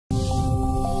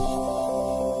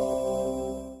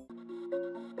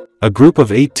A group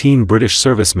of 18 British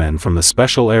servicemen from the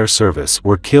Special Air Service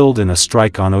were killed in a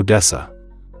strike on Odessa.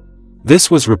 This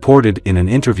was reported in an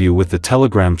interview with the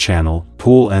Telegram channel,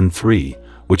 Pool N3,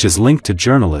 which is linked to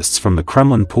journalists from the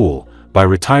Kremlin pool, by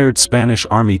retired Spanish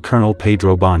Army Colonel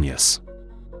Pedro Banos.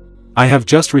 I have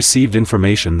just received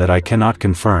information that I cannot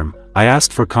confirm. I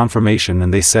asked for confirmation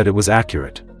and they said it was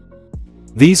accurate.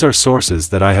 These are sources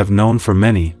that I have known for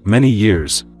many, many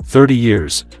years, 30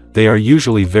 years, they are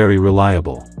usually very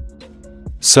reliable.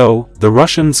 So, the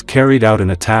Russians carried out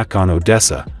an attack on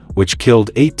Odessa, which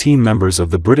killed 18 members of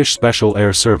the British Special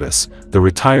Air Service, the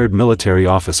retired military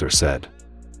officer said.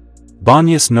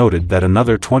 Banos noted that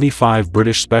another 25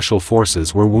 British Special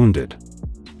Forces were wounded.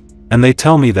 And they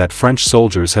tell me that French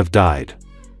soldiers have died.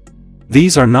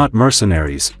 These are not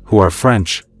mercenaries, who are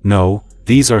French, no,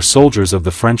 these are soldiers of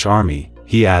the French army,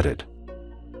 he added.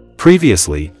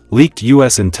 Previously, leaked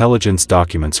U.S. intelligence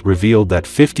documents revealed that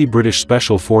 50 British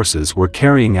Special Forces were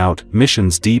carrying out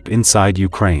missions deep inside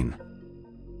Ukraine.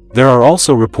 There are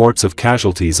also reports of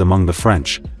casualties among the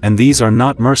French, and these are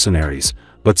not mercenaries,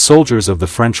 but soldiers of the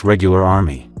French regular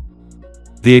army.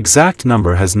 The exact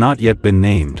number has not yet been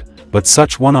named, but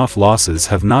such one-off losses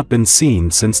have not been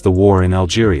seen since the war in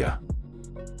Algeria.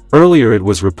 Earlier it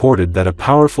was reported that a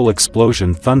powerful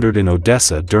explosion thundered in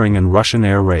Odessa during a Russian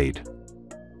air raid.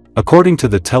 According to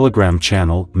the Telegram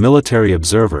channel Military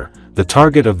Observer, the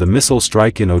target of the missile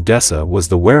strike in Odessa was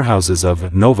the warehouses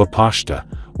of Nova Pochta,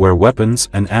 where weapons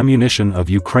and ammunition of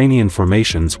Ukrainian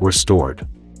formations were stored.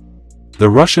 The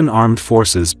Russian armed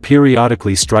forces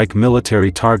periodically strike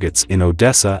military targets in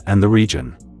Odessa and the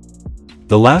region.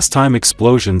 The last time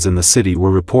explosions in the city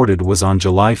were reported was on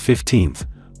July 15,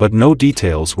 but no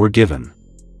details were given.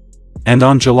 And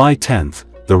on July 10,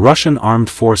 the Russian armed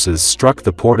forces struck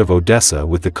the port of Odessa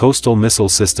with the coastal missile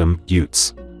system,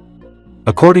 UTS.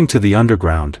 According to the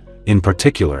underground, in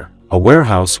particular, a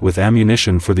warehouse with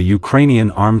ammunition for the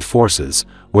Ukrainian armed forces,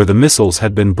 where the missiles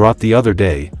had been brought the other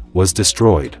day, was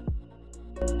destroyed.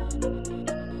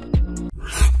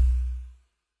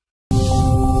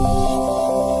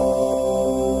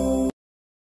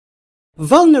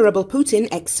 Vulnerable Putin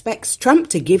expects Trump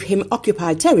to give him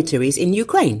occupied territories in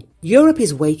Ukraine. Europe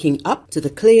is waking up to the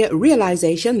clear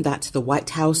realization that the White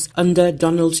House under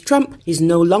Donald Trump is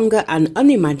no longer an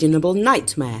unimaginable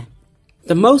nightmare.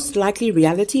 The most likely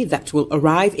reality that will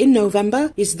arrive in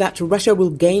November is that Russia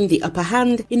will gain the upper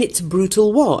hand in its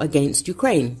brutal war against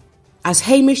Ukraine. As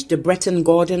Hamish de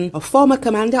Breton-Gordon, a former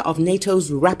commander of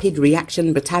NATO's Rapid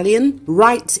Reaction Battalion,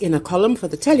 writes in a column for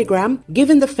The Telegram,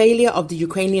 given the failure of the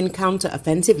Ukrainian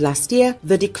counter-offensive last year,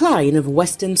 the decline of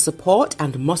Western support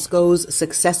and Moscow's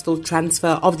successful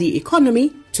transfer of the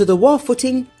economy to the war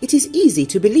footing, it is easy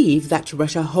to believe that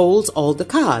Russia holds all the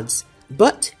cards.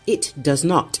 But it does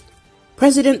not.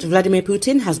 President Vladimir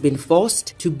Putin has been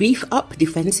forced to beef up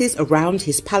defenses around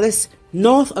his palace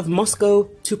north of Moscow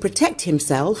to protect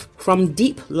himself from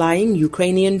deep-lying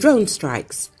Ukrainian drone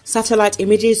strikes. Satellite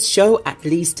images show at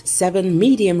least 7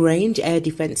 medium-range air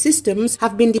defense systems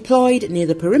have been deployed near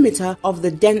the perimeter of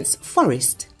the dense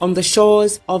forest on the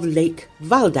shores of Lake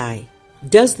Valdai.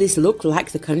 Does this look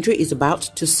like the country is about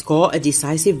to score a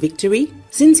decisive victory?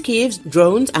 Since Kiev's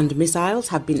drones and missiles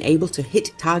have been able to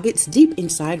hit targets deep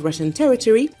inside Russian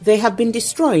territory, they have been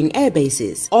destroying air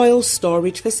bases, oil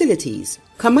storage facilities,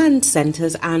 command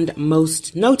centers, and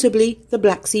most notably the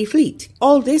Black Sea Fleet.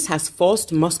 All this has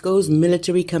forced Moscow's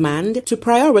military command to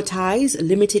prioritize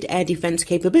limited air defense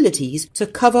capabilities to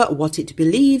cover what it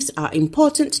believes are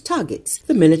important targets,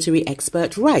 the military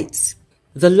expert writes.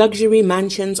 The luxury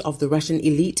mansions of the Russian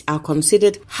elite are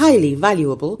considered highly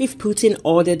valuable if Putin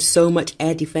ordered so much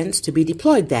air defense to be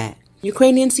deployed there.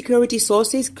 Ukrainian security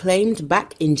sources claimed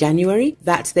back in January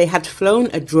that they had flown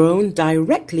a drone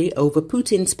directly over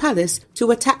Putin's palace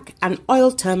to attack an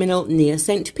oil terminal near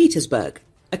St. Petersburg.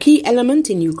 A key element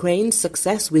in Ukraine's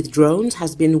success with drones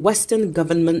has been Western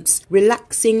governments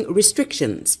relaxing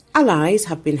restrictions. Allies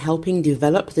have been helping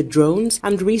develop the drones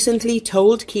and recently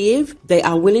told Kyiv they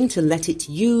are willing to let it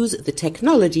use the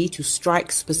technology to strike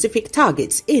specific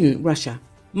targets in Russia.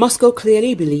 Moscow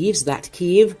clearly believes that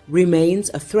Kyiv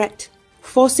remains a threat,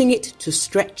 forcing it to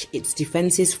stretch its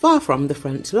defenses far from the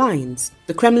front lines.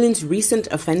 The Kremlin's recent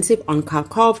offensive on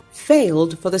Kharkiv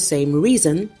failed for the same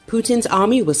reason. Putin's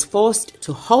army was forced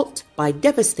to halt by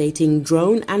devastating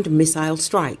drone and missile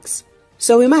strikes.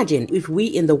 So imagine if we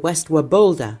in the West were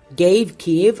bolder, gave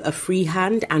Kyiv a free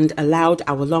hand and allowed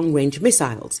our long-range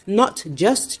missiles, not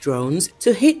just drones,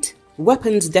 to hit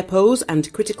weapons depots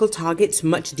and critical targets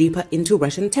much deeper into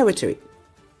Russian territory.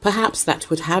 Perhaps that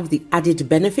would have the added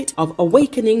benefit of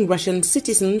awakening Russian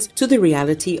citizens to the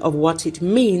reality of what it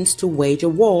means to wage a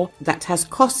war that has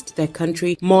cost their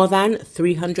country more than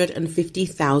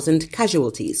 350,000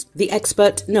 casualties, the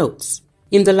expert notes.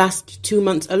 In the last 2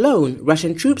 months alone,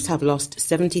 Russian troops have lost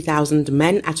 70,000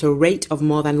 men at a rate of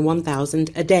more than 1,000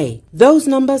 a day. Those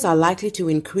numbers are likely to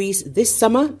increase this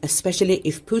summer, especially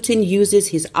if Putin uses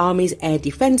his army's air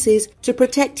defenses to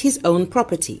protect his own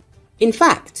property. In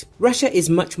fact, Russia is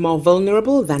much more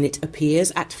vulnerable than it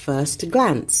appears at first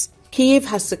glance. Kiev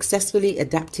has successfully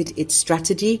adapted its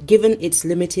strategy given its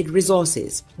limited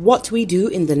resources. What we do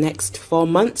in the next 4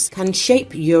 months can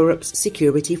shape Europe's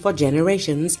security for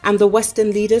generations, and the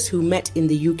Western leaders who met in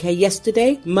the UK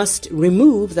yesterday must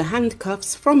remove the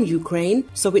handcuffs from Ukraine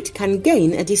so it can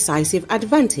gain a decisive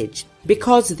advantage.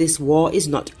 Because this war is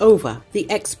not over, the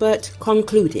expert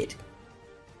concluded.